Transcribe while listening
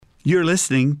You're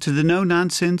listening to the No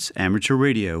Nonsense Amateur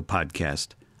Radio Podcast,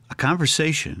 a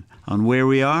conversation on where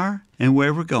we are and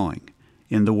where we're going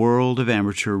in the world of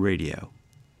amateur radio.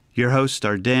 Your hosts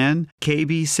are Dan,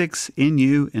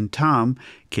 KB6NU, and Tom,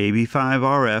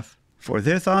 KB5RF, for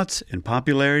their thoughts and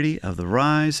popularity of the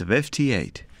rise of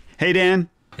FT8. Hey, Dan.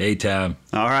 Hey, Tom.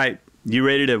 All right. You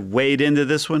ready to wade into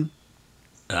this one?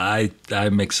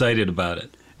 I'm excited about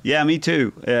it. Yeah, me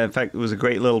too. In fact, it was a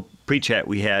great little pre-chat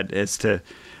we had as to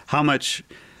how much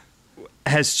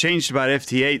has changed about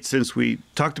FT8 since we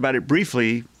talked about it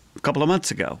briefly a couple of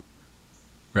months ago.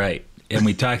 Right. And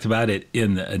we talked about it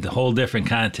in a whole different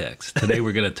context. Today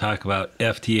we're going to talk about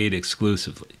FT8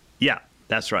 exclusively. Yeah,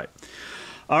 that's right.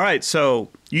 All right, so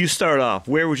you start off.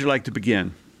 Where would you like to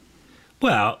begin?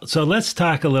 Well, so let's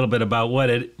talk a little bit about what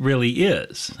it really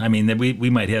is. I mean, we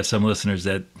might have some listeners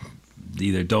that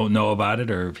either don't know about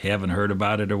it or haven't heard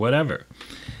about it or whatever.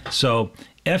 So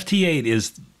FT8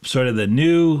 is sort of the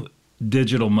new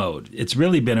digital mode. It's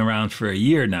really been around for a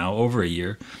year now, over a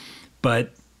year,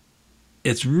 but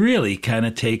it's really kind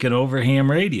of taken over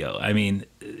ham radio. I mean,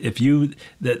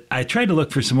 I tried to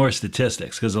look for some more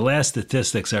statistics because the last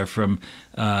statistics are from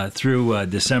through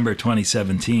December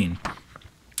 2017.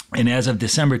 And as of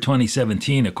December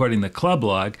 2017, according to Club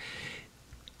Log,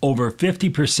 over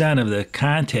 50% of the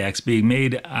contacts being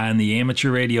made on the amateur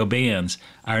radio bands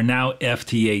are now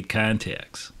FT8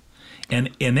 contacts.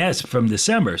 And that's from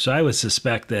December, so I would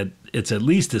suspect that it's at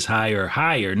least as high or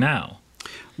higher now.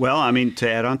 Well, I mean, to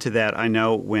add on to that, I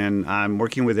know when I'm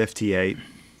working with FT8,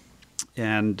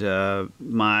 and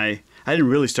I didn't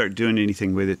really start doing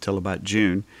anything with it till about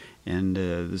June, and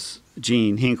this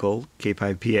Gene Hinkle,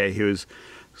 K5PA, he was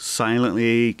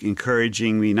silently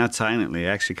encouraging me, not silently,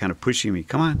 actually kind of pushing me,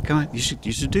 come on, you should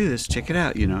do this, check it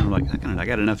out, And I'm like, I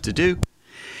got enough to do.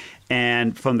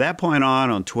 And from that point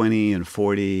on 20 and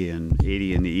 40 and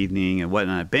 80 in the evening and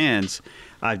whatnot bands,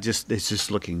 it's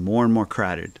just looking more and more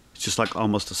crowded. It's just like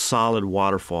almost a solid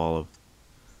waterfall of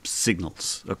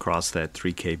signals across that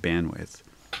 3K bandwidth.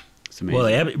 It's amazing.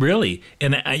 Well, really,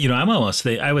 and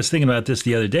I was thinking about this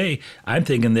the other day. I'm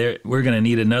thinking we're going to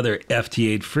need another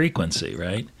FT8 frequency,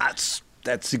 right?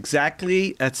 That's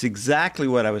exactly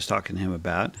what I was talking to him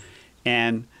about,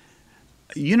 and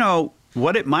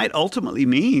what it might ultimately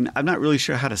mean. I'm not really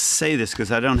sure how to say this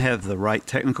because I don't have the right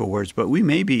technical words, but we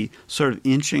may be sort of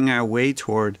inching our way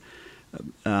toward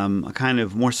a kind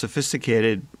of more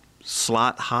sophisticated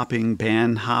slot hopping,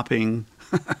 band hopping.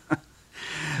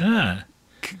 I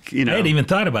hadn't even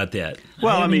thought about that.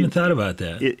 Well, I mean, thought about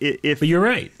that. But you're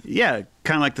right. Yeah,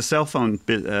 kind of like the cell phone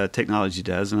technology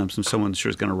does, and I'm someone sure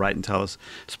is going to write and tell us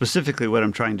specifically what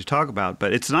I'm trying to talk about.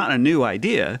 But it's not a new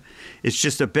idea. It's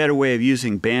just a better way of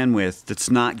using bandwidth that's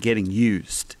not getting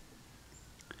used.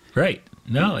 Right.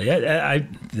 No,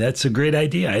 that's a great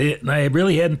idea. I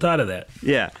really hadn't thought of that.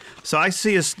 Yeah. So I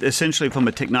see us essentially from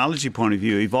a technology point of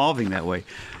view evolving that way,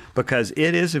 because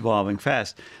it is evolving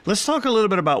fast. Let's talk a little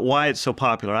bit about why it's so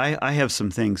popular. I have some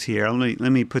things here.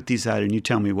 Let me put these out and you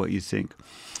tell me what you think.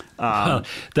 Go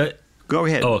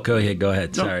ahead. Oh, go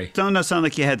ahead. Sorry. Don't sound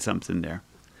like you had something there.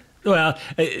 Well,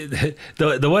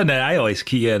 the one that I always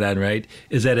key in on, right,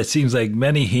 is that it seems like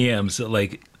many hams,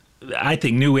 like I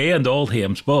think new and old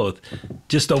hams both,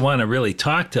 just don't want to really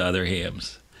talk to other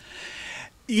hams.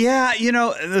 Yeah,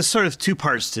 there's sort of two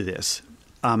parts to this.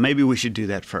 Maybe we should do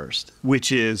that first,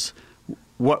 which is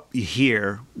what you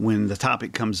hear when the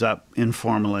topic comes up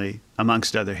informally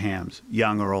amongst other hams,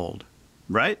 young or old,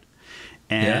 right?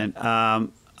 And yeah.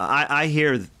 I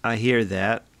hear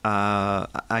that.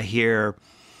 I hear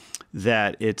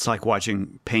that it's like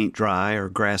watching paint dry or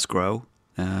grass grow.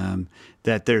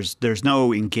 That there's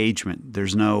no engagement,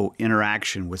 there's no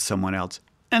interaction with someone else,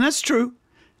 and that's true.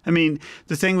 I mean,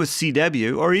 the thing with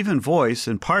CW or even voice,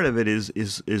 and part of it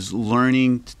is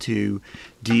learning to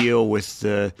deal with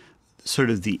the sort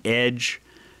of the edge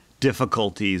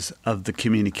difficulties of the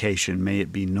communication, may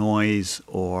it be noise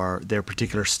or their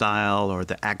particular style or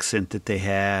the accent that they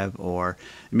have, or,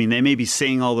 I mean, they may be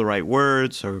saying all the right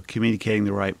words or communicating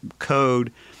the right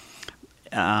code,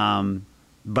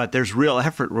 but there's real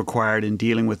effort required in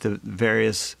dealing with the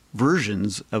various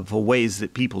versions of the ways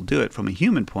that people do it from a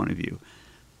human point of view.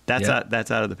 That's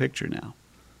out of the picture now.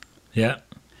 Yeah.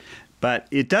 But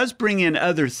it does bring in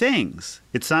other things.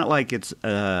 It's not like it's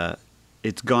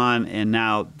gone and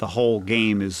now the whole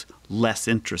game is less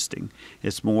interesting.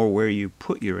 It's more where you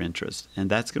put your interest, and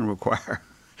that's going to require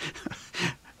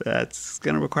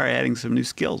adding some new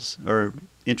skills or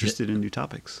interested in new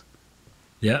topics.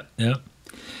 Yeah.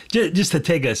 Just to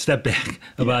take a step back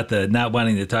about the not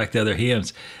wanting to talk to other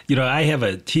hams, I have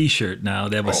a T-shirt now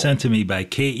that was sent to me by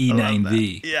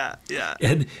KE9V. Yeah, yeah.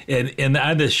 And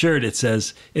on the shirt it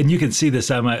says, and you can see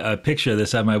this on a picture of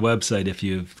this on my website if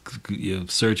you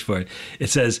search for it. It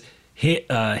says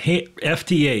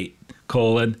FT8 :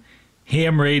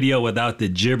 ham radio without the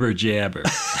jibber jabber.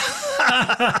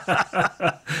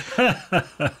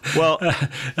 Well,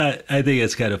 I think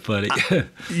it's kind of funny.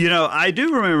 I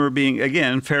do remember being,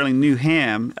 again, fairly new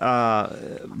ham.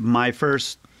 My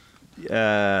first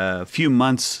few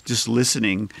months just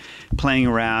listening, playing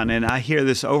around, and I hear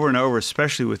this over and over,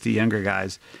 especially with the younger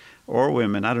guys or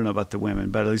women. I don't know about the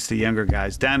women, but at least the younger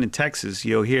guys. Down in Texas,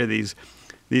 you'll hear these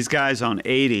guys on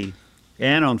 80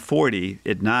 and on 40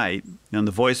 at night on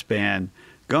the voice band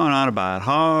going on about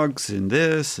hogs and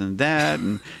this and that,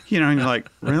 and and you're like,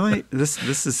 really?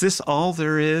 Is this all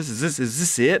there is? Is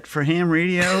this it for ham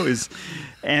radio?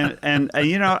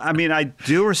 I mean, I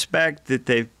do respect that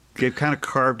they've kind of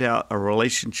carved out a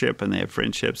relationship and they have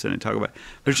friendships and they talk about,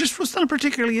 but it just was not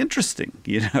particularly interesting,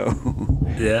 Yeah.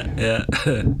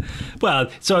 Well,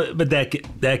 but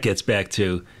that gets back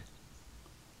to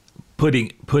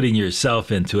putting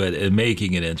yourself into it and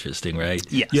making it interesting, right?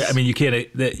 Yes. Yeah. I mean, you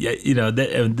can't.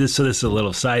 This is a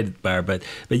little sidebar, but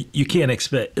you can't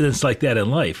expect. It's like that in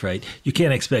life, right? You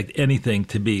can't expect anything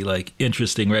to be like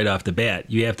interesting right off the bat.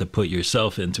 You have to put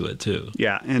yourself into it too.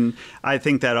 Yeah, and I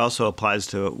think that also applies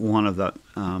to one of the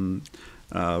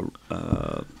how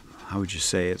would you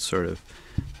say it? Sort of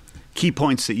key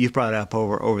points that you've brought up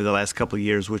over the last couple of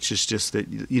years, which is just that,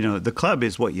 the club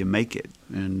is what you make it.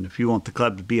 And if you want the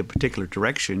club to be a particular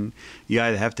direction, you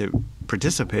either have to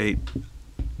participate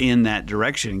in that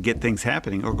direction and get things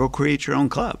happening, or go create your own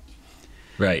club.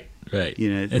 Right.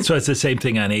 And so it's the same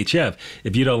thing on HF.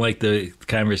 If you don't like the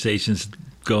conversations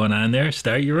going on there,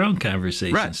 start your own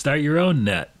conversation. Right. Start your own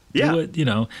net. Yeah. Do it,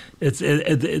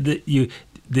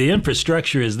 the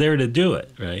infrastructure is there to do it,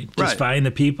 right? Just find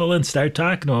the people and start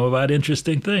talking to them about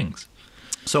interesting things.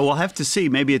 So we'll have to see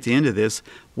maybe at the end of this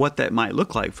what that might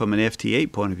look like from an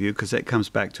FT8 point of view, because that comes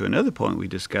back to another point we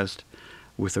discussed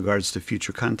with regards to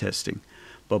future contesting.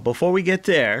 But before we get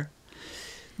there,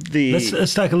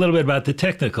 let's talk a little bit about the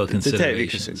technical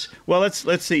considerations. Well,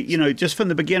 let's see. Just from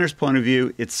the beginner's point of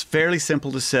view, it's fairly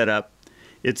simple to set up.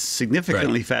 It's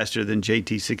significantly faster than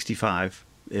JT65.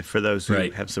 If for those who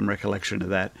have some recollection of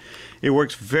that. It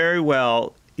works very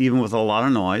well, even with a lot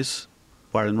of noise.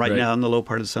 Right now in the low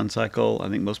part of the sun cycle, I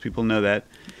think most people know that.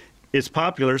 It's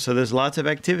popular, so there's lots of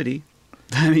activity.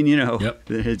 I mean,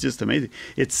 It's just amazing.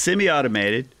 It's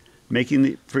semi-automated,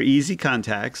 making for easy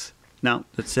contacts. Now,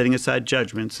 that's setting aside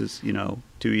judgments as,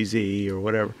 too easy or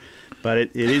whatever. But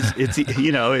it's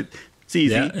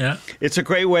easy. Yeah. It's a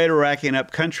great way to racking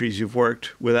up countries you've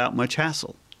worked without much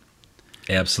hassle.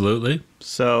 Absolutely.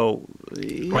 So,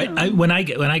 when I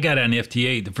got on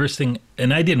FT8, the first thing,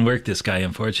 and I didn't work this guy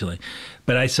unfortunately,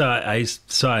 but I saw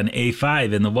an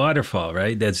A5 in the waterfall.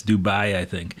 Right, that's Dubai, I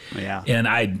think. Yeah. And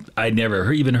I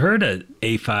never even heard of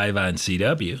A5 on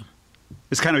CW.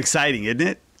 It's kind of exciting, isn't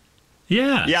it?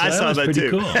 Yeah. Yeah, so I saw that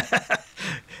too. Cool.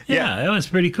 Yeah, that was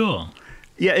pretty cool.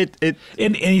 Yeah,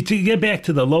 and to get back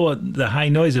to the high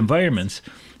noise environments.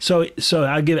 So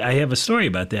I have a story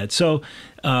about that. So.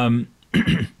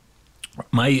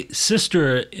 My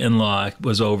sister-in-law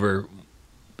was over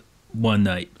one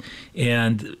night,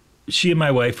 and she and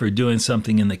my wife were doing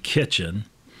something in the kitchen,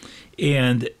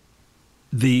 and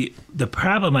the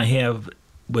problem I have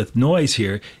with noise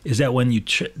here is that when you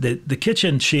the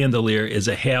kitchen chandelier is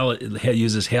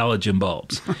uses halogen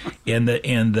bulbs, and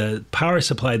the power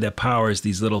supply that powers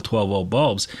these little 12-volt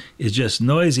bulbs is just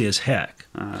noisy as heck,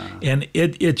 and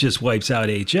it just wipes out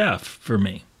HF for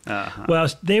me. Uh-huh. Well,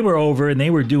 they were over and they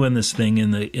were doing this thing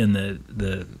in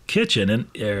the kitchen and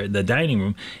the dining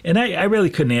room, and I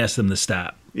really couldn't ask them to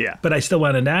stop. Yeah. But I still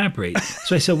wanted to operate.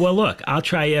 So I said, well, look, I'll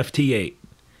try FT8.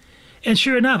 And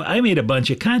sure enough, I made a bunch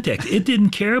of contacts. It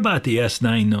didn't care about the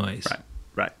S9 noise.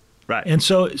 Right. And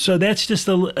so that's just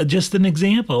an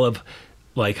example of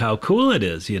like how cool it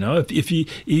is. If you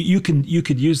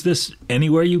could use this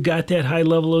anywhere you got that high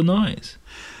level of noise.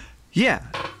 Yeah,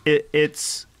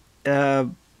 it's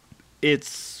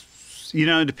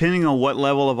depending on what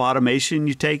level of automation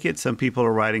you take it. Some people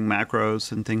are writing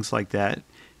macros and things like that.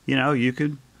 You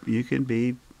can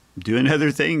be doing other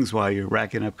things while you're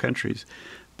racking up countries.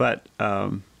 But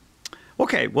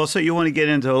okay, well, so you want to get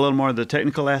into a little more of the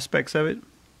technical aspects of it?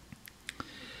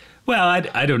 Well,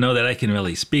 I don't know that I can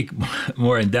really speak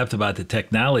more in depth about the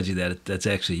technology that's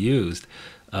actually used.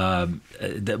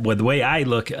 The way I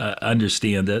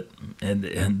understand it,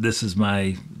 and this is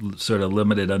my sort of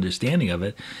limited understanding of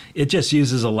it, it just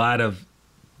uses a lot of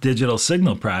digital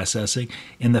signal processing,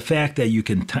 and the fact that you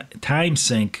can time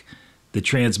sync the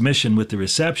transmission with the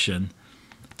reception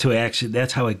to actually,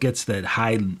 that's how it gets that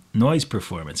high noise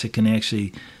performance. It can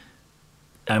actually,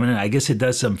 I mean, I guess it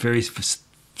does some very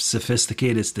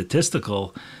sophisticated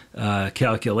statistical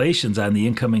calculations on the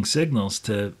incoming signals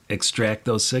to extract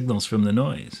those signals from the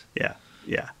noise. Yeah.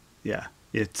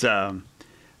 It's,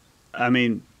 I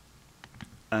mean,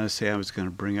 honestly, I was going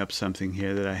to bring up something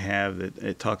here that I have that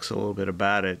it talks a little bit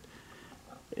about it.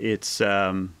 It's, it's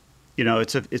a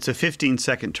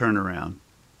 15-second turnaround.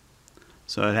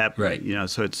 So it happens, right.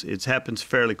 So it happens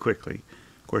fairly quickly.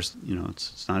 Of course,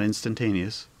 it's not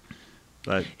instantaneous.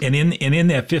 But and in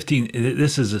that 15,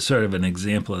 this is a sort of an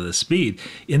example of the speed.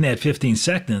 In that 15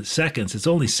 seconds, it's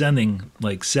only sending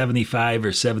like 75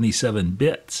 or 77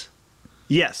 bits.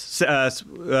 Yes,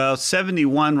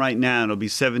 71 right now, and it'll be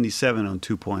 77 on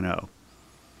 2.0.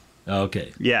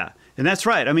 Okay. Yeah, and that's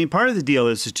right. I mean, part of the deal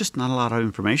is it's just not a lot of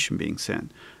information being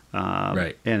sent.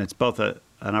 Right. And it's both an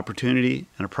opportunity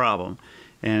and a problem.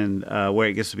 And where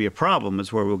it gets to be a problem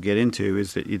is where we'll get into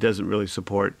is that it doesn't really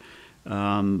support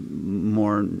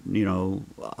more,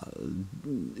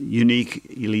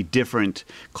 uniquely different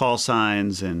call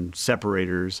signs and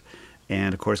separators.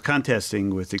 And, of course,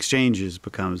 contesting with exchanges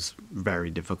becomes very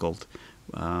difficult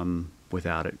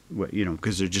without it,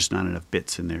 because there's just not enough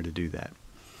bits in there to do that.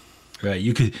 Right.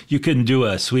 You couldn't do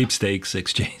a sweepstakes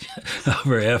exchange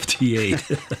over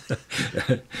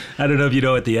FT8. I don't know if you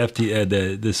know what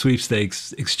the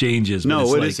sweepstakes exchange is. No,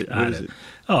 what is it? What is it?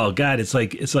 Oh God, it's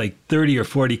like 30 or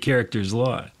 40 characters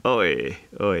long. Oh yeah.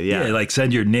 Yeah, like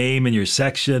send your name and your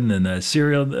section and a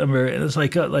serial number, and it's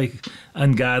like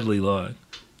ungodly long.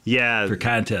 Yeah. For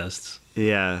contests.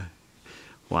 Yeah.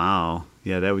 Wow.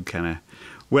 Yeah, that would kind of.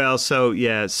 Well, so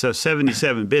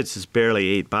 77 bits is barely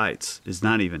 8 bytes. It's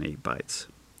not even 8 bytes,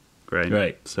 right?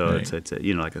 Right. So right. it's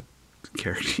like a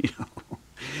character.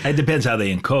 It depends how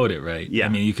they encode it, right? Yeah. I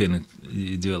mean,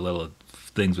 you do a little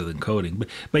things with encoding,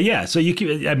 but yeah. So you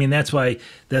can. I mean, that's why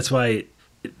it's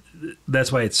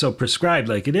so prescribed,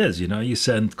 like it is. You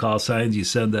send call signs, you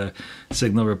send a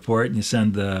signal report, and you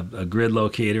send a grid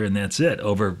locator, and that's it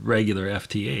over regular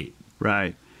FT8.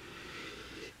 Right.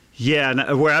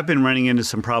 Yeah, where I've been running into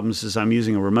some problems is I'm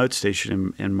using a remote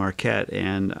station in Marquette,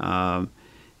 and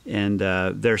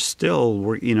they're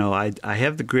still, I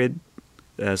have the grid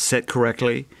set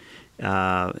correctly,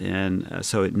 and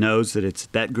so it knows that it's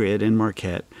that grid in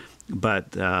Marquette.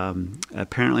 But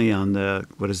apparently on the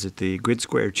Grid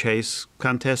Square Chase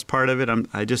contest part of it,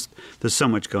 there's so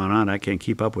much going on, I can't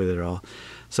keep up with it all.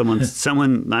 Someone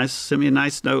sent me a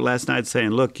nice note last night saying,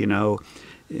 look,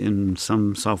 in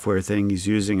some software thing he's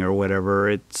using or whatever,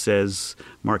 it says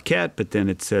Marquette, but then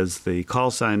it says the call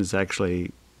sign is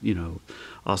actually,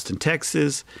 Austin,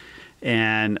 Texas,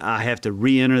 and I have to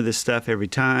re-enter this stuff every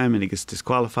time, and it gets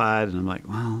disqualified, and I'm like,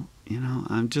 well,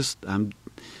 I'm just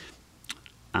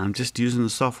using the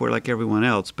software like everyone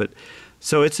else, but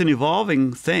so it's an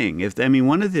evolving thing.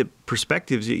 One of the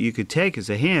perspectives that you could take as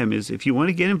a ham is if you want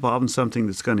to get involved in something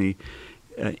that's going to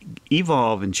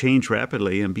evolve and change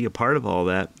rapidly and be a part of all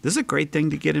that, this is a great thing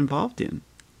to get involved in.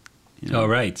 Oh,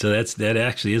 right. So that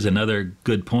actually is another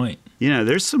good point.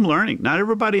 There's some learning. Not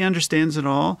everybody understands it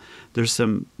all. There's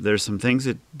some things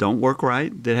that don't work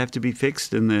right that have to be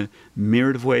fixed in the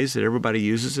myriad of ways that everybody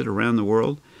uses it around the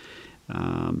world.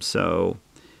 So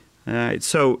one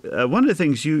of the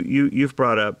things you've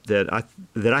brought up that I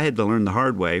had to learn the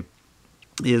hard way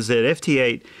is that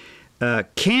FT8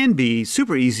 can be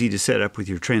super easy to set up with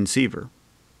your transceiver.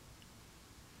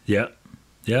 Yep.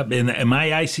 And my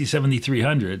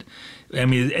IC7300,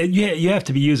 you have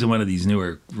to be using one of these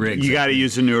newer rigs. You got to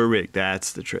use a newer rig.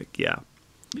 That's the trick, yeah.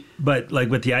 But like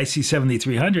with the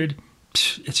IC7300,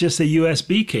 it's just a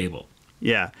USB cable.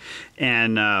 Yeah.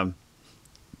 And I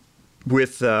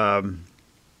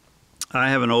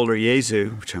have an older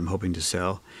Yaesu, which I'm hoping to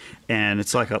sell, and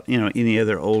it's like any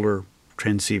other older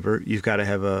transceiver. You've got to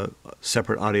have a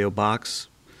separate audio box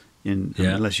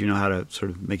unless you know how to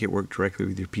sort of make it work directly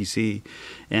with your PC,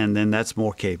 and then that's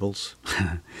more cables.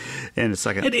 And it's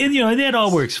like and that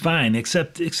all works fine,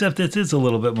 except it is a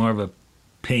little bit more of a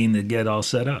pain to get all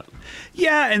set up.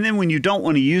 Yeah, and then when you don't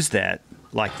want to use that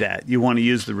like that, you want to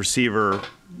use the receiver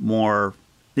more.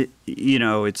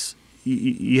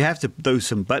 You have to do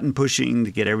some button pushing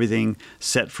to get everything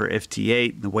set for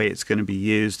FT8 and the way it's going to be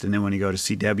used. And then when you go to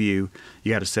CW,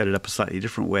 you got to set it up a slightly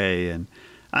different way. And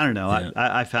I don't know. Yeah.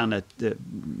 I found that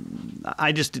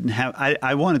I just didn't have –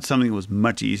 I wanted something that was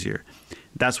much easier.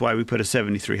 That's why we put a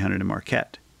 7300 in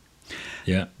Marquette.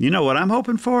 Yeah. You know what I'm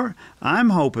hoping for? I'm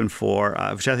hoping for,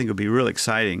 which I think would be really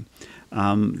exciting,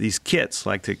 these kits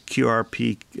like the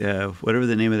QRP, whatever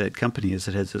the name of that company is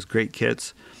that has those great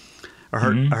kits. I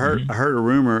heard a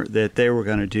rumor that they were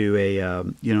going to do a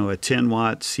 10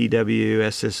 watt CW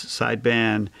SS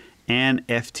sideband and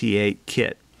FT8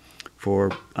 kit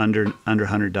for under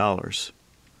 $100.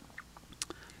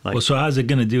 So how's it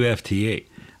going to do FT8?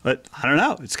 But I don't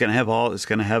know. It's going to have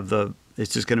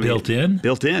it's just going to be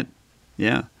built in.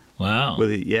 Yeah. Wow.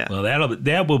 Yeah. Well,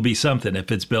 that will be something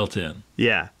if it's built in.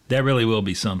 Yeah. That really will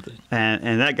be something.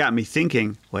 And that got me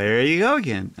thinking, well, there you go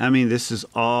again. I mean, this is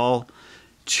all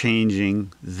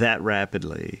changing that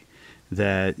rapidly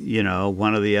that,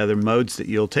 one of the other modes that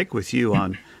you'll take with you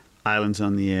on Islands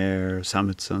on the Air,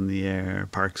 Summits on the Air,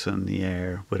 Parks on the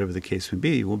Air, whatever the case may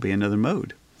be, will be another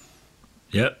mode.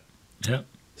 Yep.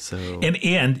 So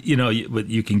and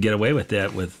you can get away with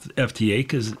that with FT8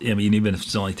 because even if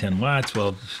it's only 10 watts,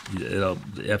 well,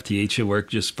 FT8 should work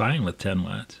just fine with 10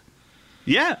 watts.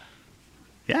 Yeah.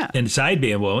 And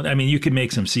sideband won't. I mean, you can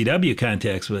make some CW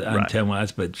contacts on 10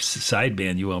 watts, but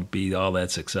sideband you won't be all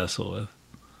that successful with.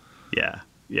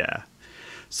 Yeah.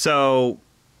 So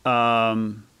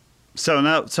another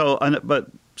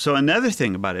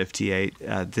thing about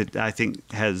FT8 that I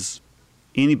think has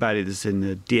anybody that's in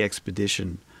the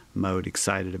DXpedition mode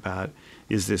excited about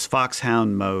is this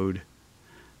Foxhound mode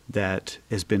that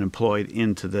has been employed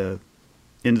into the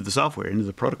software, into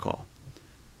the protocol.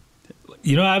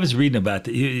 I was reading about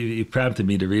that. You prompted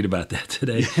me to read about that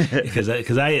today because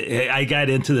I got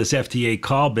into this FT8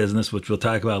 call business, which we'll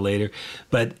talk about later.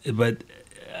 But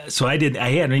so I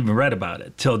hadn't even read about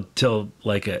it till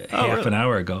like half an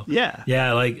hour ago. Yeah.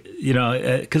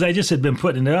 Because I just had been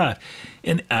putting it off,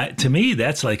 and to me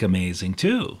that's like amazing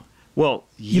too. Well,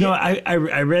 I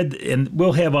read, and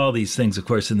we'll have all these things, of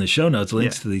course, in the show notes,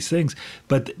 links to these things.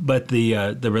 But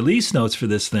the release notes for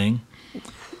this thing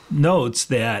notes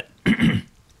that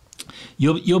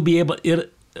you'll be able,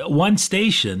 one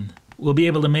station will be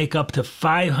able to make up to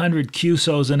 500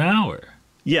 QSOs an hour.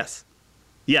 Yes.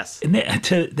 And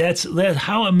that's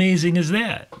how amazing is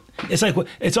that?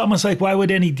 It's almost like, why would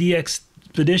any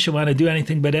DXpedition want to do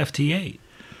anything but FT8?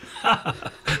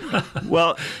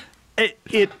 Well,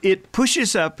 it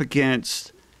pushes up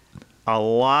against a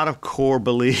lot of core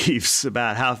beliefs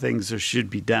about how things should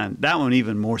be done. That one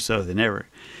even more so than ever.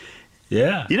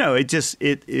 Yeah. We are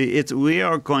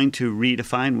going to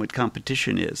redefine what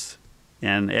competition is.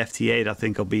 And FT8, I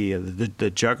think, will be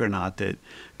the juggernaut that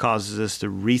causes us to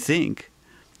rethink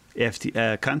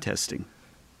contesting.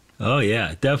 Oh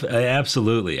yeah,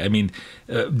 absolutely. I mean,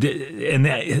 and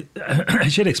I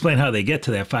should explain how they get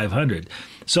to that 500.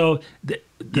 So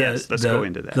let's go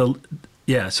into that.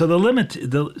 So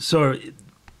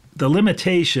the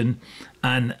limitation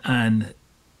on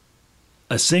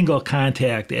a single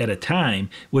contact at a time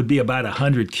would be about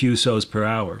 100 QSOs per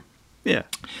hour. Yeah,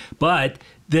 but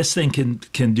this thing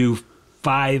can do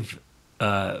five.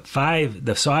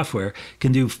 The software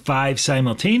can do 5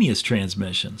 simultaneous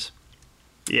transmissions.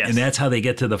 Yes. And that's how they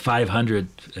get to the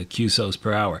 500 QSOs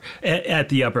per hour at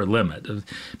the upper limit.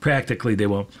 Practically, they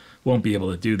won't be able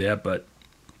to do that, but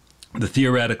the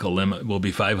theoretical limit will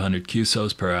be 500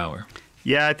 QSOs per hour.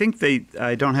 Yeah, I think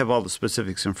I don't have all the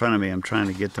specifics in front of me. I'm trying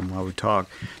to get them while we talk.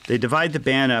 They divide the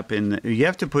band up you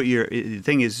have to put the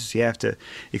thing is you have to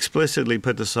explicitly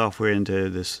put the software into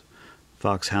this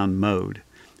Foxhound mode.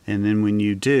 And then when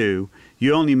you do,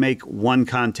 you only make one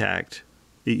contact.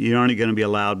 You're only going to be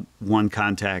allowed one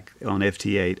contact on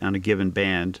FT8 on a given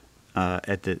band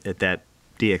at that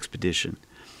DXpedition,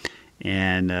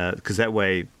 and because that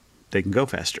way they can go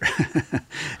faster.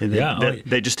 And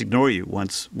they just ignore you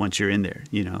once you're in there,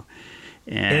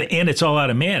 And it's all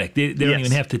automatic. They don't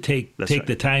even have to take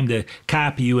the time to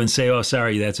copy you and say, "Oh,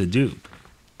 sorry, that's a dupe."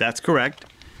 That's correct.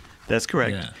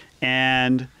 Yeah.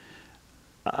 And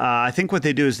I think what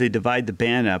they do is they divide the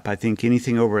band up. I think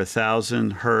anything over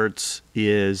 1,000 hertz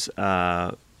is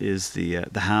the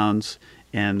Hounds,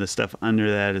 and the stuff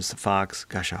under that is the Fox.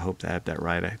 Gosh, I hope I have that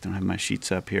right. I don't have my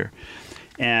sheets up here.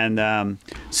 And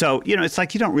so, it's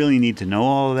like you don't really need to know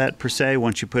all of that per se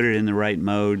once you put it in the right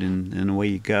mode and away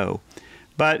you go.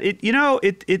 But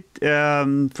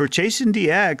for chasing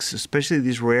DX, especially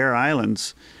these rare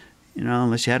islands,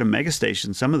 unless you had a mega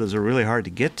station, some of those are really hard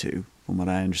to get to, from what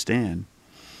I understand.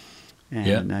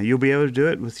 And you'll be able to do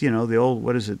it with, the old,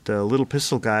 little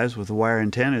pistol guys with the wire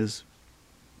antennas.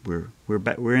 We're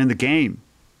in the game,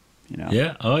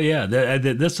 Yeah. Oh, yeah.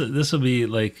 This will be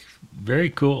like very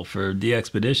cool for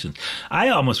DXpeditions. I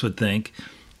almost would think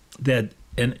that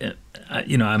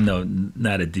I'm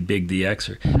not a big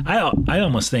DXer. I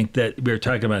almost think that we were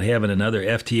talking about having another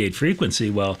FT8 frequency.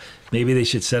 Well, maybe they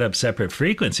should set up separate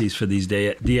frequencies for these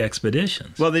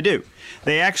DXpeditions. Well, they do.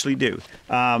 They actually do.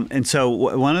 And so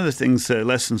one of the things,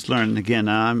 lessons learned, again,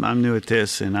 I'm new at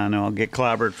this, and I know I'll get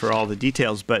clobbered for all the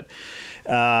details, but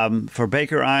for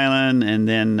Baker Island and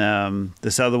then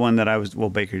this other one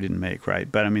that Baker didn't make, right?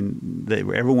 But, I mean,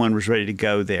 everyone was ready to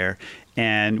go there.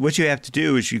 And what you have to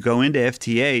do is you go into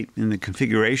FT8 in the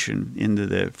configuration, into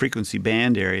the frequency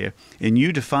band area, and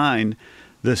you define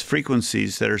the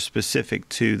frequencies that are specific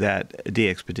to that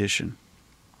DXpedition.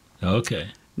 Okay.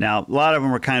 Now, a lot of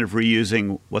them are kind of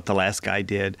reusing what the last guy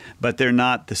did, but they're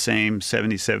not the same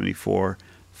 7074,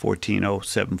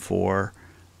 14074,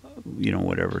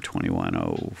 whatever,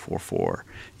 21044.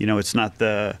 It's not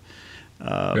the...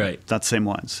 right. Not the same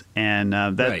ones. And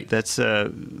that's,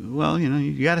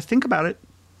 you got to think about it.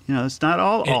 It's not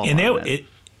all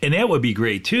and that would be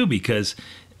great, too, because,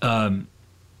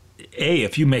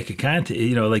 if you make a contact,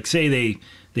 like say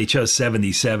they chose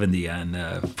 7070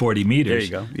 on 40 meters.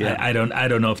 There you go. Yeah. I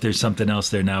don't know if there's something else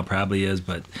there now, probably is,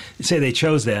 but say they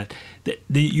chose that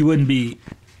you wouldn't be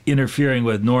interfering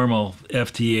with normal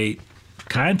FT8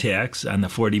 contacts on the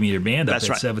 40-meter band up That's at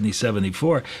right.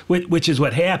 7074, which is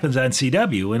what happens on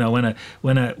CW.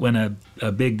 When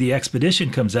a big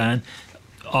DXpedition comes on,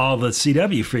 all the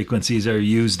CW frequencies are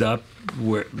used up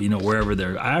wherever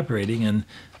they're operating, and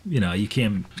you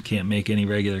can't make any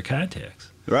regular contacts.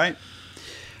 Right.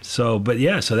 So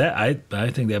that I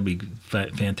think that'd be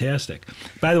fantastic.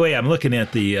 By the way, I'm looking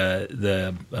at the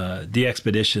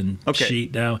DXpedition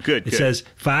sheet now. Good. It says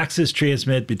Foxes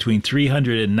transmit between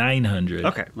 300 and 900.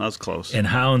 Okay, well, that's close. And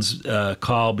Hounds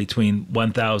call between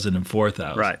 1,000 and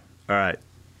 4,000. Right. All right.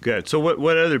 Good. So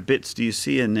what other bits do you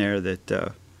see in there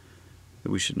that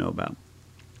we should know about?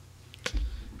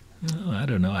 Oh, I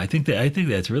don't know. I think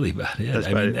that's really about it. That's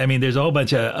about it. I mean, there's a whole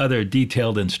bunch of other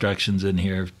detailed instructions in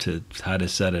here to how to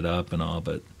set it up and all,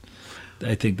 but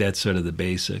I think that's sort of the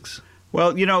basics.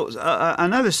 Well,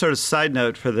 another sort of side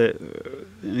note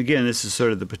and again, this is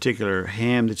sort of the particular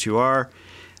ham that you are.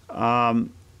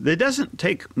 It doesn't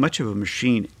take much of a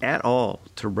machine at all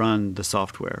to run the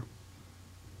software.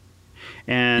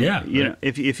 And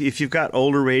if you've got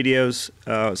older radios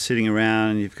sitting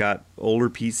around, you've got older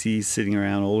PCs sitting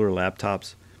around, older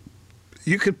laptops,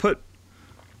 you could put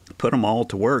them all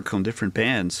to work on different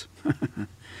bands,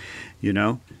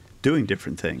 doing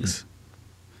different things.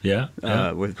 Yeah. For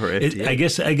FT8.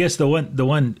 I guess the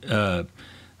one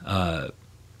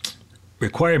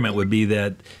requirement would be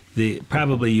that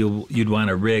you'd want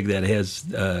a rig that has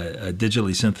a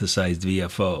digitally synthesized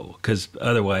VFO, because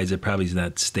otherwise it probably is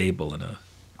not stable enough.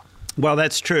 Well,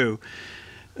 that's true.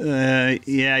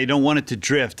 You don't want it to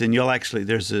drift, and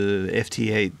there's a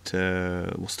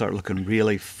FT8 will start looking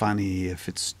really funny if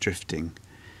it's drifting.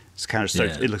 It's kind of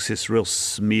starts. Yeah. It looks just real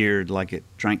smeared, like it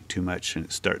drank too much, and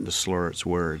it's starting to slur its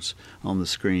words on the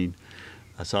screen.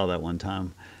 I saw that one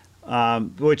time.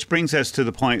 Which brings us to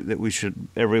the point that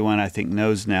everyone I think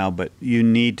knows now, but you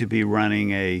need to be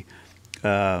running a,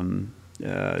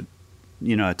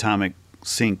 atomic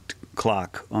synced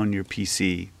clock on your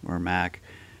PC or Mac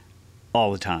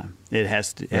all the time. It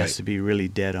has to be really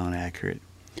dead on accurate.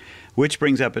 Which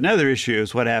brings up another issue: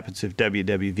 is what happens if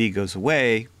WWV goes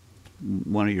away?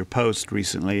 One of your posts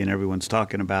recently, and everyone's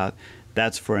talking about.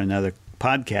 That's for another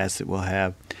podcast that we'll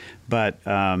have, but.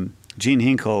 Gene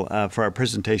Hinkle, for our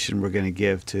presentation we're going to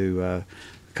give to the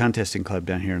Contesting Club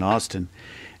down here in Austin,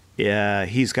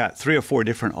 he's got 3 or 4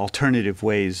 different alternative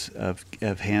ways of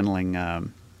handling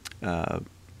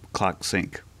clock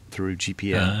sync through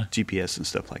GPS and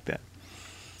stuff like that.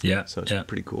 Yeah. So it's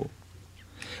pretty cool.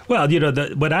 Well,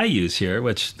 what I use here,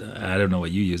 which I don't know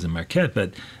what you use in Marquette,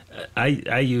 but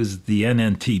I use the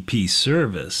NNTP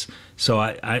service. So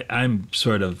I'm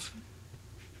sort of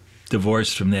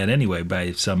divorced from that anyway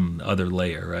by some other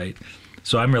layer, right?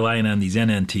 So I'm relying on these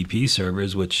NNTP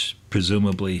servers, which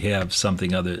presumably have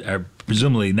something other, are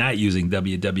presumably not using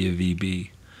WWVB.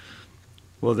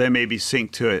 Well, they may be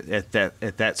synced to it at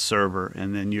that server,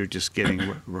 and then you're just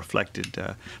getting reflected.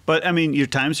 But I mean, your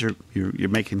times you're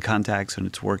making contacts and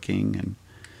it's working,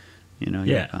 and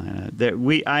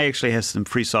I actually have some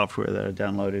free software that I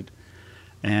downloaded,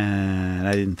 and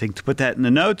I didn't think to put that in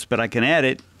the notes, but I can add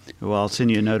it. Well, I'll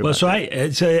send you a note about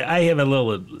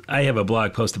that. I have a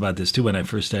blog post about this too. When I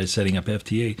first started setting up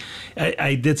FT8,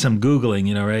 I did some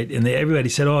Googling, right? And everybody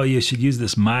said, "Oh, you should use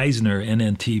this Meissner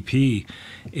NNTP."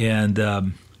 And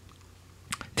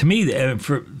to me,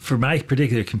 for my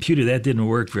particular computer, that didn't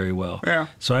work very well. Yeah.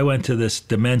 So I went to this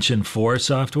Dimension 4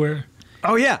 software,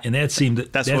 Oh yeah, and that seemed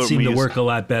to work a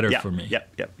lot better for me.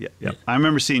 Yep. I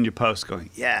remember seeing your post,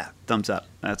 going, "Yeah, thumbs up.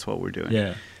 That's what we're doing."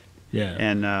 Yeah.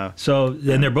 And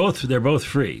and they're both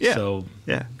free. Yeah. So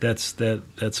yeah, that's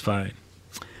fine.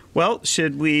 Well,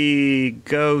 should we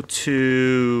go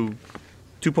to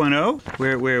 2.0?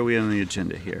 Where are we on the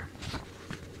agenda here?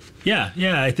 Yeah.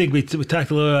 I think we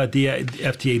talked a little about the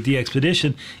FTA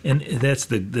DXpedition, and that's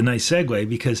the nice segue,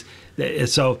 because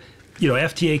so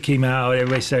FTA came out,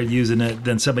 everybody started using it.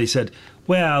 Then somebody said,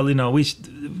 well,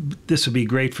 this would be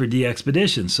great for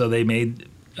DXpedition, so they made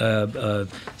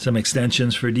some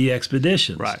extensions for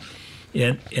DXpeditions. Right.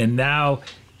 And now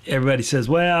everybody says,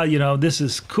 well, this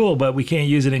is cool, but we can't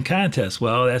use it in contests.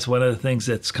 Well, that's one of the things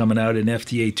that's coming out in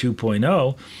FTA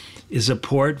 2.0 is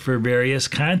support for various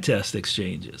contest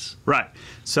exchanges. Right.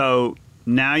 So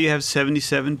now you have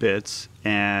 77 bits,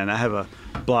 and I have a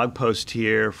blog post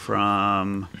here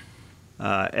from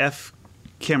F.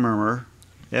 Kimmerer.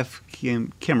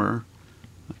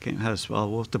 Okay, how to spell?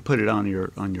 We'll have to put it on your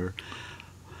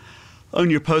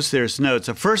post there as notes.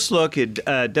 A first look at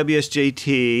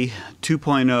WSJT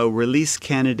 2.0 Release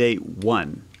Candidate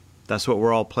 1. That's what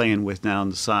we're all playing with now on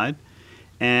the side.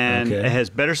 And It has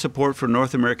better support for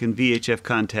North American VHF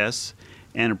contests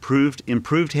and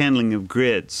improved handling of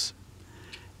grids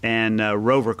and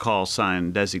rover call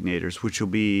sign designators, which will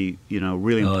be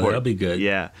really important. That'll be good.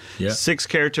 Yeah. 6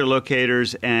 character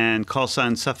locators and call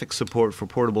sign suffix support for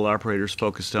portable operators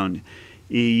focused on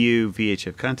EU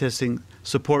VHF contesting.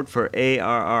 Support for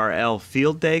ARRL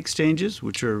field day exchanges,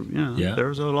 which are,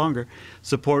 they're so longer.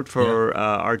 Support for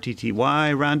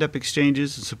RTTY roundup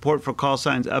exchanges. And support for call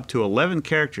signs up to 11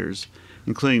 characters,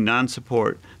 including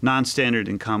non-standard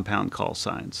and compound call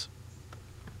signs.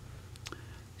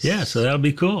 Yeah, so that'll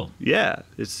be cool. Yeah,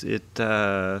 And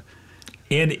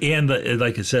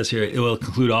like it says here, it will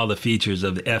include all the features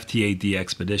of the FTA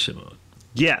DXpedition mode.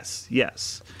 Yes.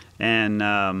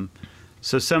 And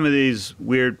so some of these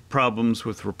weird problems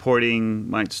with reporting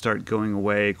might start going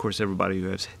away. Of course, everybody who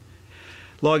has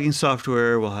logging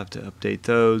software will have to update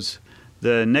those.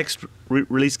 The next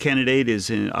release candidate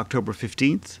is in October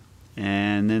 15th.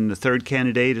 And then the third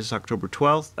candidate is November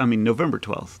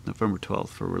 12th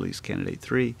for release candidate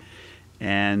 3.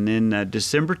 And then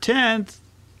December 10th,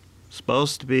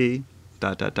 supposed to be ...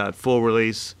 full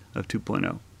release of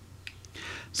 2.0.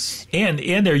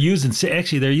 And they're using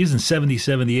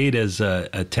 7078 as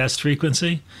a test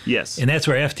frequency. Yes. And that's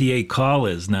where FTA call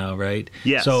is now, right?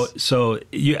 Yes. So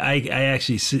I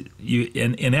actually see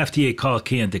and FTA call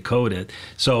can't decode it.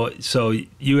 So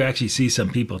you actually see some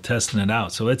people testing it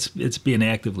out. So it's being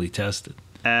actively tested.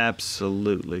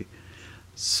 Absolutely.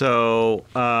 So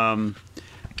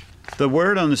the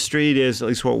word on the street is, at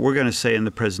least what we're going to say in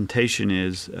the presentation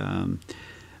is,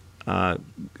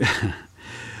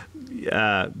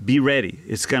 be ready.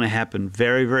 It's going to happen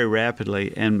very, very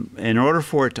rapidly. And in order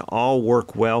for it to all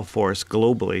work well for us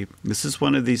globally, this is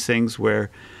one of these things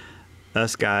where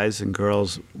us guys and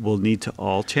girls will need to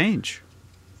all change.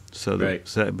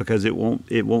 Because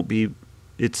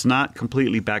it's not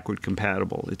completely backward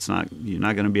compatible. You're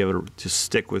not going to be able to just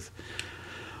stick with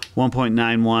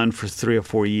 1.91 for 3 or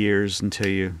 4 years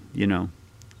until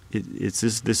this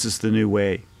is the new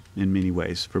way in many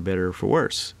ways, for better or for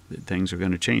worse. Things are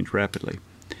going to change rapidly.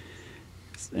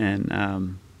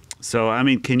 And so, I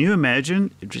mean, can you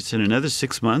imagine just in another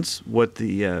 6 months what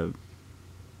we are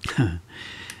going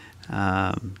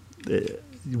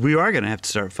to have to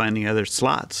start finding other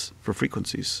slots for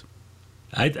frequencies.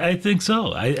 I think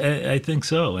so. I think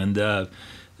so. And it'll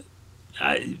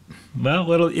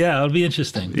be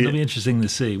interesting. It'll be interesting to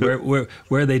see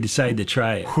where they decide to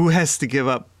try it. Who has to give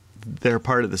up their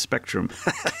part of the spectrum?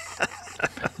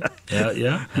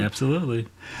 Yeah, absolutely.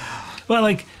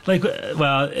 Well,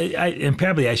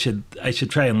 probably I should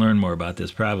try and learn more about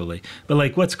this probably.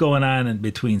 But what's going on in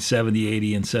between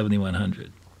 7080 and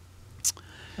 7100?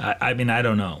 I mean, I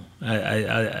don't know.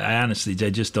 I honestly,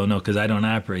 I just don't know because I don't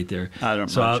operate there. I don't.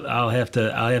 So I'll have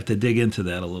to dig into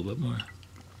that a little bit more.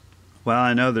 Well,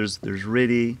 I know there's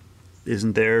RTTY,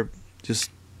 isn't there? Just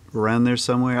around there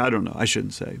somewhere. I don't know. I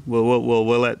shouldn't say.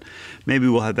 We'll maybe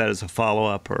we'll have that as a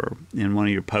follow-up or in one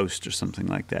of your posts or something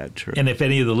like that. Sure. And if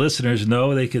any of the listeners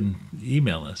know, they can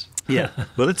email us. Yeah.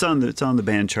 Well, it's on the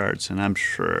band charts, and I'm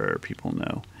sure people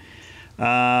know.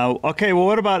 Okay. Well,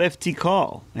 what about FT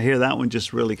Call? I hear that one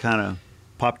just really kind of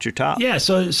popped your top. Yeah.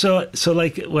 So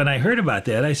when I heard about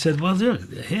that, I said, well,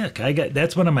 heck,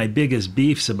 that's one of my biggest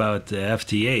beefs about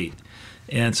FT8.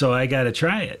 And so I got to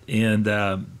try it and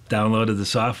downloaded the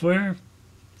software.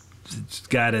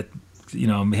 Got it,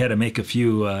 had to make a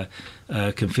few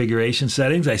configuration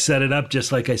settings. I set it up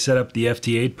just like I set up the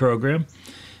FT8 program,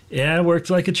 Yeah, it worked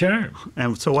like a charm.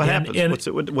 And so what And- happens? and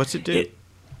What's it do?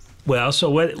 Well, so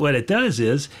what it does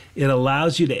is it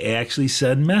allows you to actually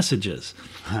send messages.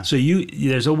 So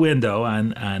there's a window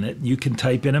on it. You can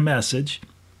type in a message,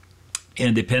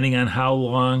 and depending on how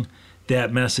long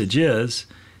that message is,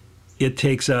 it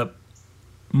takes up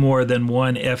more than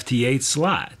one FT8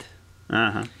 slot.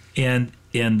 Uh-huh. And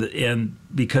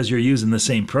because you're using the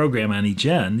same program on each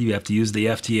end, you have to use the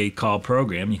FT8 call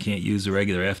program. You can't use the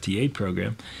regular FT8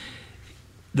 program.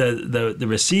 The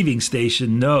receiving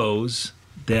station knows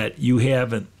that you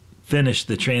haven't finished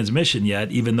the transmission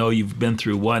yet, even though you've been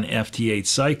through one FT8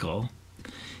 cycle,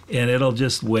 and it'll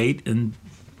just wait and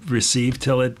receive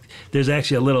till it. There's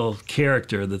actually a little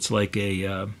character that's like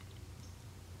a.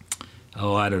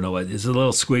 I don't know what. It's a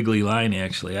little squiggly line,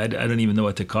 actually. I don't even know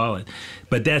what to call it.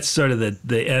 But that's sort of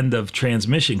the end of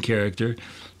transmission character.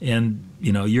 And,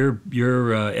 your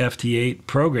FT8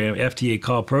 program, FT8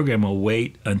 call program will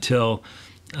wait until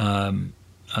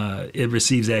it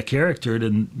receives that character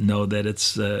to know that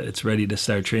it's ready to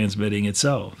start transmitting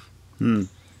itself.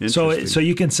 So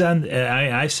you can send.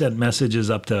 I've sent messages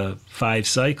up to 5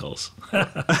 cycles.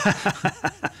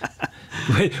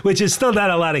 Which is still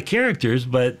not a lot of characters,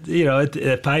 but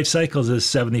at 5 cycles is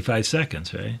 75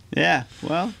 seconds, right? Yeah.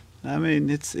 Well, I mean,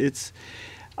 it's.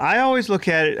 I always look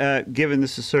at it, given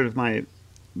this is sort of my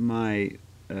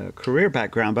career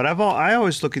background, but I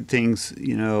always look at things,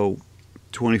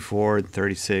 24 and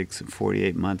 36 and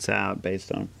 48 months out,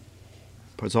 based on,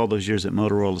 of course, all those years at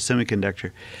Motorola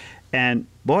Semiconductor. And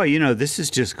boy, this is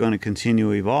just going to continue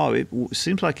to evolve. It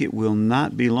seems like it will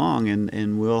not be long,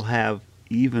 and we'll have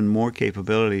even more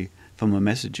capability from a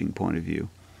messaging point of view.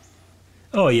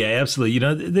 Oh yeah,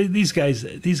 absolutely. These guys,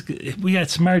 we got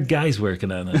smart guys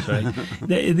working on this, right?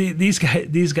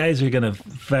 These guys are going to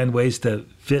find ways to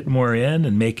fit more in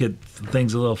and make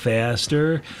things a little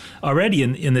faster. Already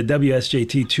in the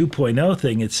WSJT 2.0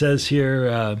 thing, it says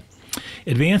here.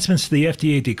 Advancements to the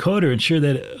FT8 decoder ensure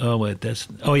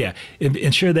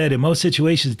that in most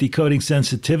situations decoding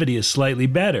sensitivity is slightly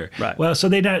better. Right. Well, so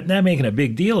they're not making a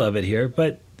big deal of it here,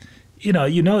 but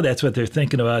that's what they're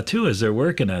thinking about too as they're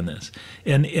working on this.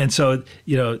 And so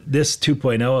this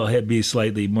 2.0 will be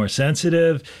slightly more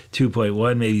sensitive.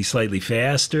 2.1 maybe slightly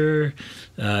faster.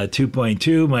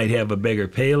 2.2 might have a bigger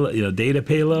payload, data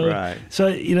payload. Right. So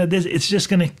it's just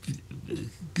gonna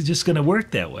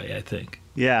work that way, I think.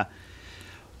 Yeah.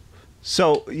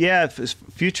 So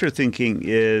future thinking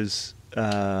is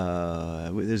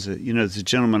there's a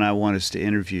gentleman I want us to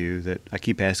interview that I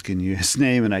keep asking you his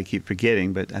name and I keep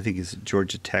forgetting, but I think it's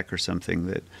Georgia Tech or something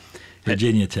that.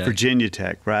 Virginia Tech,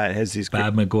 right? Has these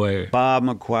Bob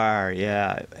McGuire,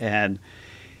 yeah, and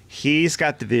he's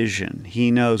got the vision. He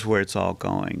knows where it's all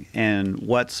going, and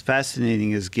what's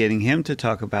fascinating is getting him to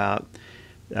talk about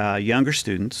younger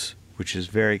students, which is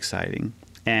very exciting,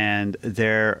 and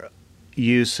their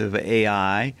use of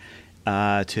AI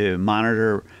to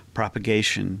monitor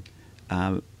propagation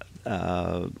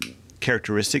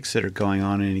characteristics that are going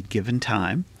on at any given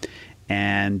time,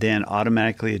 and then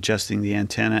automatically adjusting the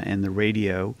antenna and the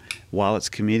radio while it's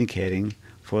communicating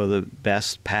for the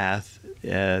best path.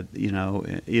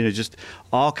 Just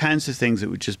all kinds of things that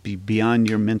would just be beyond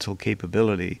your mental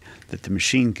capability that the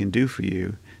machine can do for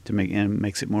you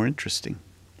makes it more interesting.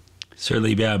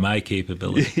 Certainly beyond my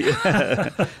capability.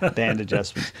 Band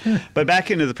adjustments. But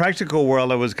back into the practical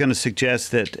world, I was going to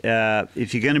suggest that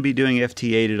if you're going to be doing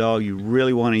FT8 at all, you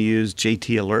really want to use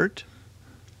JT Alert.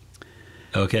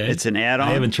 Okay. It's an add-on.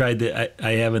 I haven't tried that.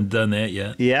 I haven't done that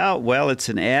yet. Yeah, well, it's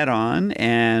an add-on,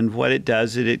 and what it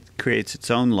does is it creates its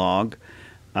own log.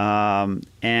 And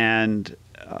the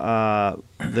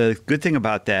good thing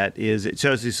about that is it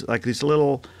shows these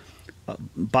little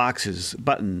buttons,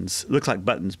 look like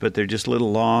buttons, but they're just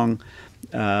little long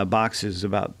boxes,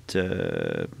 about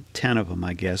 10 of them,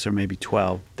 I guess, or maybe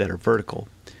 12 that are vertical.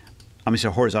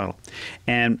 Horizontal.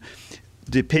 And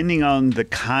depending on the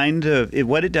kind of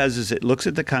what it does is it looks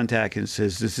at the contact and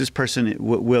says, "Does this person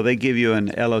will they give you an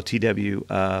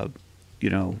LOTW,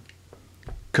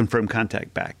 confirm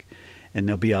contact back?" And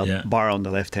there'll be a bar on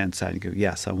the left-hand side. And go,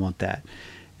 "Yes, I want that,"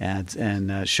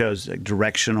 and shows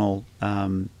directional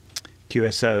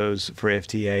QSOs for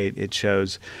FT8. It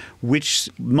shows which,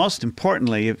 most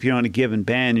importantly, if you're on a given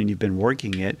band and you've been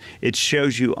working it, it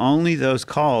shows you only those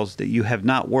calls that you have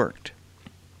not worked.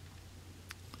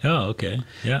 Oh, okay.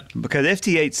 Yeah. Because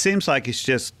FT8 seems like it's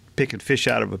just picking fish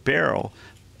out of a barrel,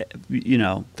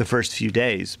 the first few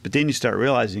days. But then you start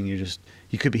realizing you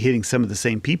could be hitting some of the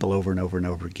same people over and over and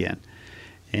over again.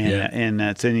 And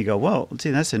then you go, well,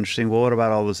 see, that's interesting. Well, what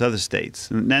about all those other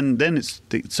states? And then it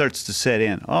starts to set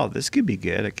in. Oh, this could be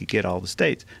good. I could get all the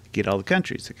states. I could get all the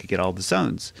countries. I could get all the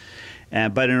zones.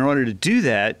 But in order to do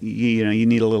that, you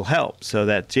need a little help. So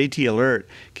that JT Alert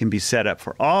can be set up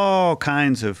for all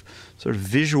kinds of sort of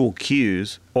visual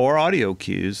cues or audio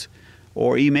cues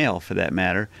or email, for that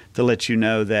matter, to let you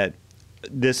know that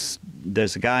there's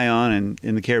a guy on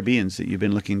in the Caribbeans that you've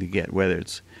been looking to get, whether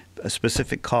it's a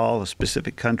specific call, a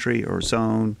specific country or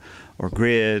zone or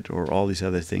grid or all these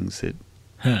other things that.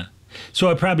 Huh. So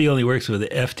it probably only works with the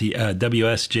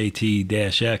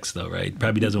WSJT-X though, right?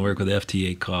 Probably doesn't work with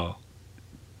FT8 call.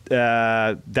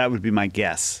 That would be my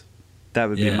guess.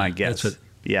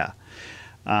 Yeah.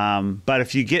 But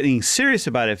if you're getting serious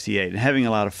about FT8 and having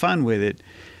a lot of fun with it,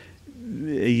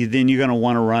 then you're going to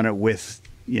want to run it with,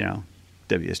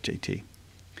 WSJT.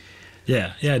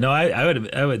 Yeah. No,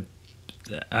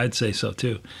 I'd say so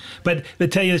too. But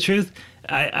tell you the truth,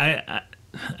 I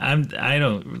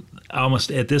don't,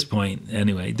 almost at this point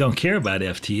anyway, don't care about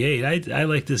FT8. I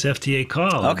like this FT8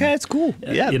 call. Okay, it's cool.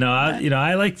 Yeah.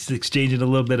 I like exchanging a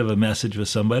little bit of a message with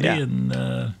somebody, and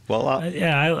I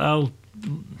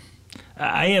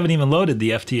haven't even loaded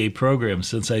the FT8 program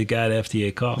since I got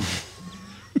FT8 call.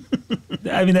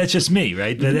 I mean, that's just me,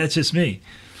 right? That's just me.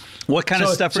 What kind of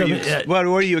stuff are you? What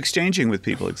are you exchanging with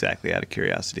people exactly? Out of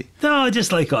curiosity. No,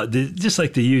 just like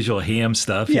the usual ham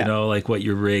stuff, like what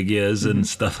your rig is and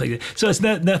stuff like that. So it's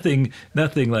nothing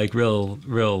like real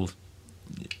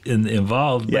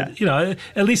involved. But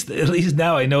at least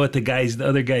now I know what the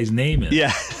other guy's name is.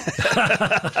 Yeah.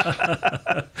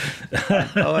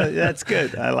 Oh, that's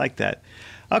good. I like that.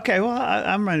 Okay, well,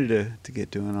 I'm ready to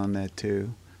get doing on that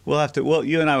too. We'll have to. Well,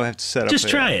 you and I will have to set up. Just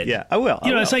try it. Yeah, I will.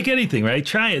 It's like anything, right?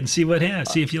 Try it and see what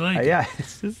happens. See if you like it. Yeah,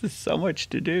 this is so much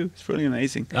to do. It's really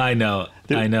amazing. I know.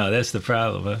 That's the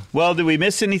problem. Huh? Well, did we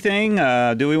miss anything?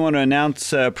 Do we want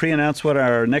to pre-announce what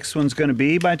our next one's going to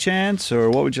be by chance, or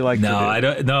what would you like to do? No, I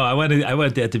don't. No, I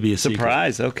want that to be a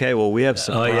surprise. Secret. Okay, well, we have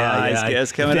surprise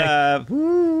guests coming up.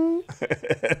 Woo.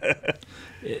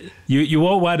 You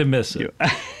won't want to miss it.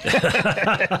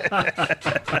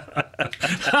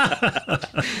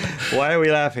 Why are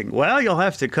we laughing? Well, you'll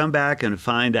have to come back and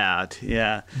find out.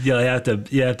 Yeah, you have to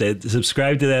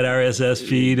subscribe to that RSS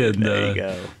feed, and there you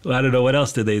go. I don't know what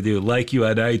else did they do. Like you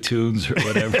on iTunes or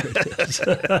whatever it is.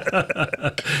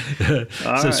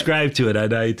 Subscribe to it on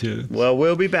iTunes. Well,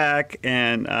 we'll be back,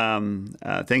 and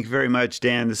thank you very much,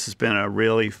 Dan. This has been a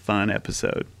really fun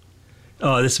episode.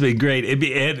 Oh, this has been great.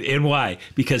 And why?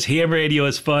 Because ham radio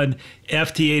is fun.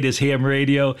 FT8 is ham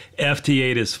radio.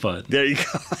 FT8 is fun. There you go.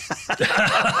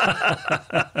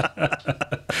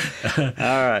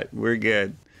 All right, we're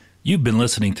good. You've been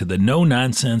listening to the No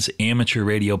Nonsense Amateur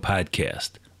Radio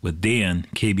Podcast with Dan,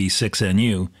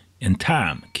 KB6NU, and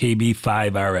Tom,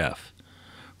 KB5RF.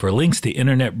 For links to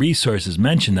internet resources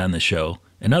mentioned on the show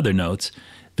and other notes,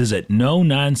 visit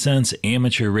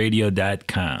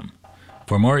nononsenseamateurradio.com.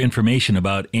 For more information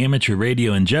about amateur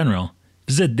radio in general,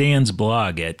 visit Dan's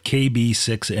blog at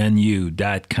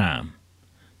kb6nu.com.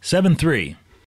 7-3.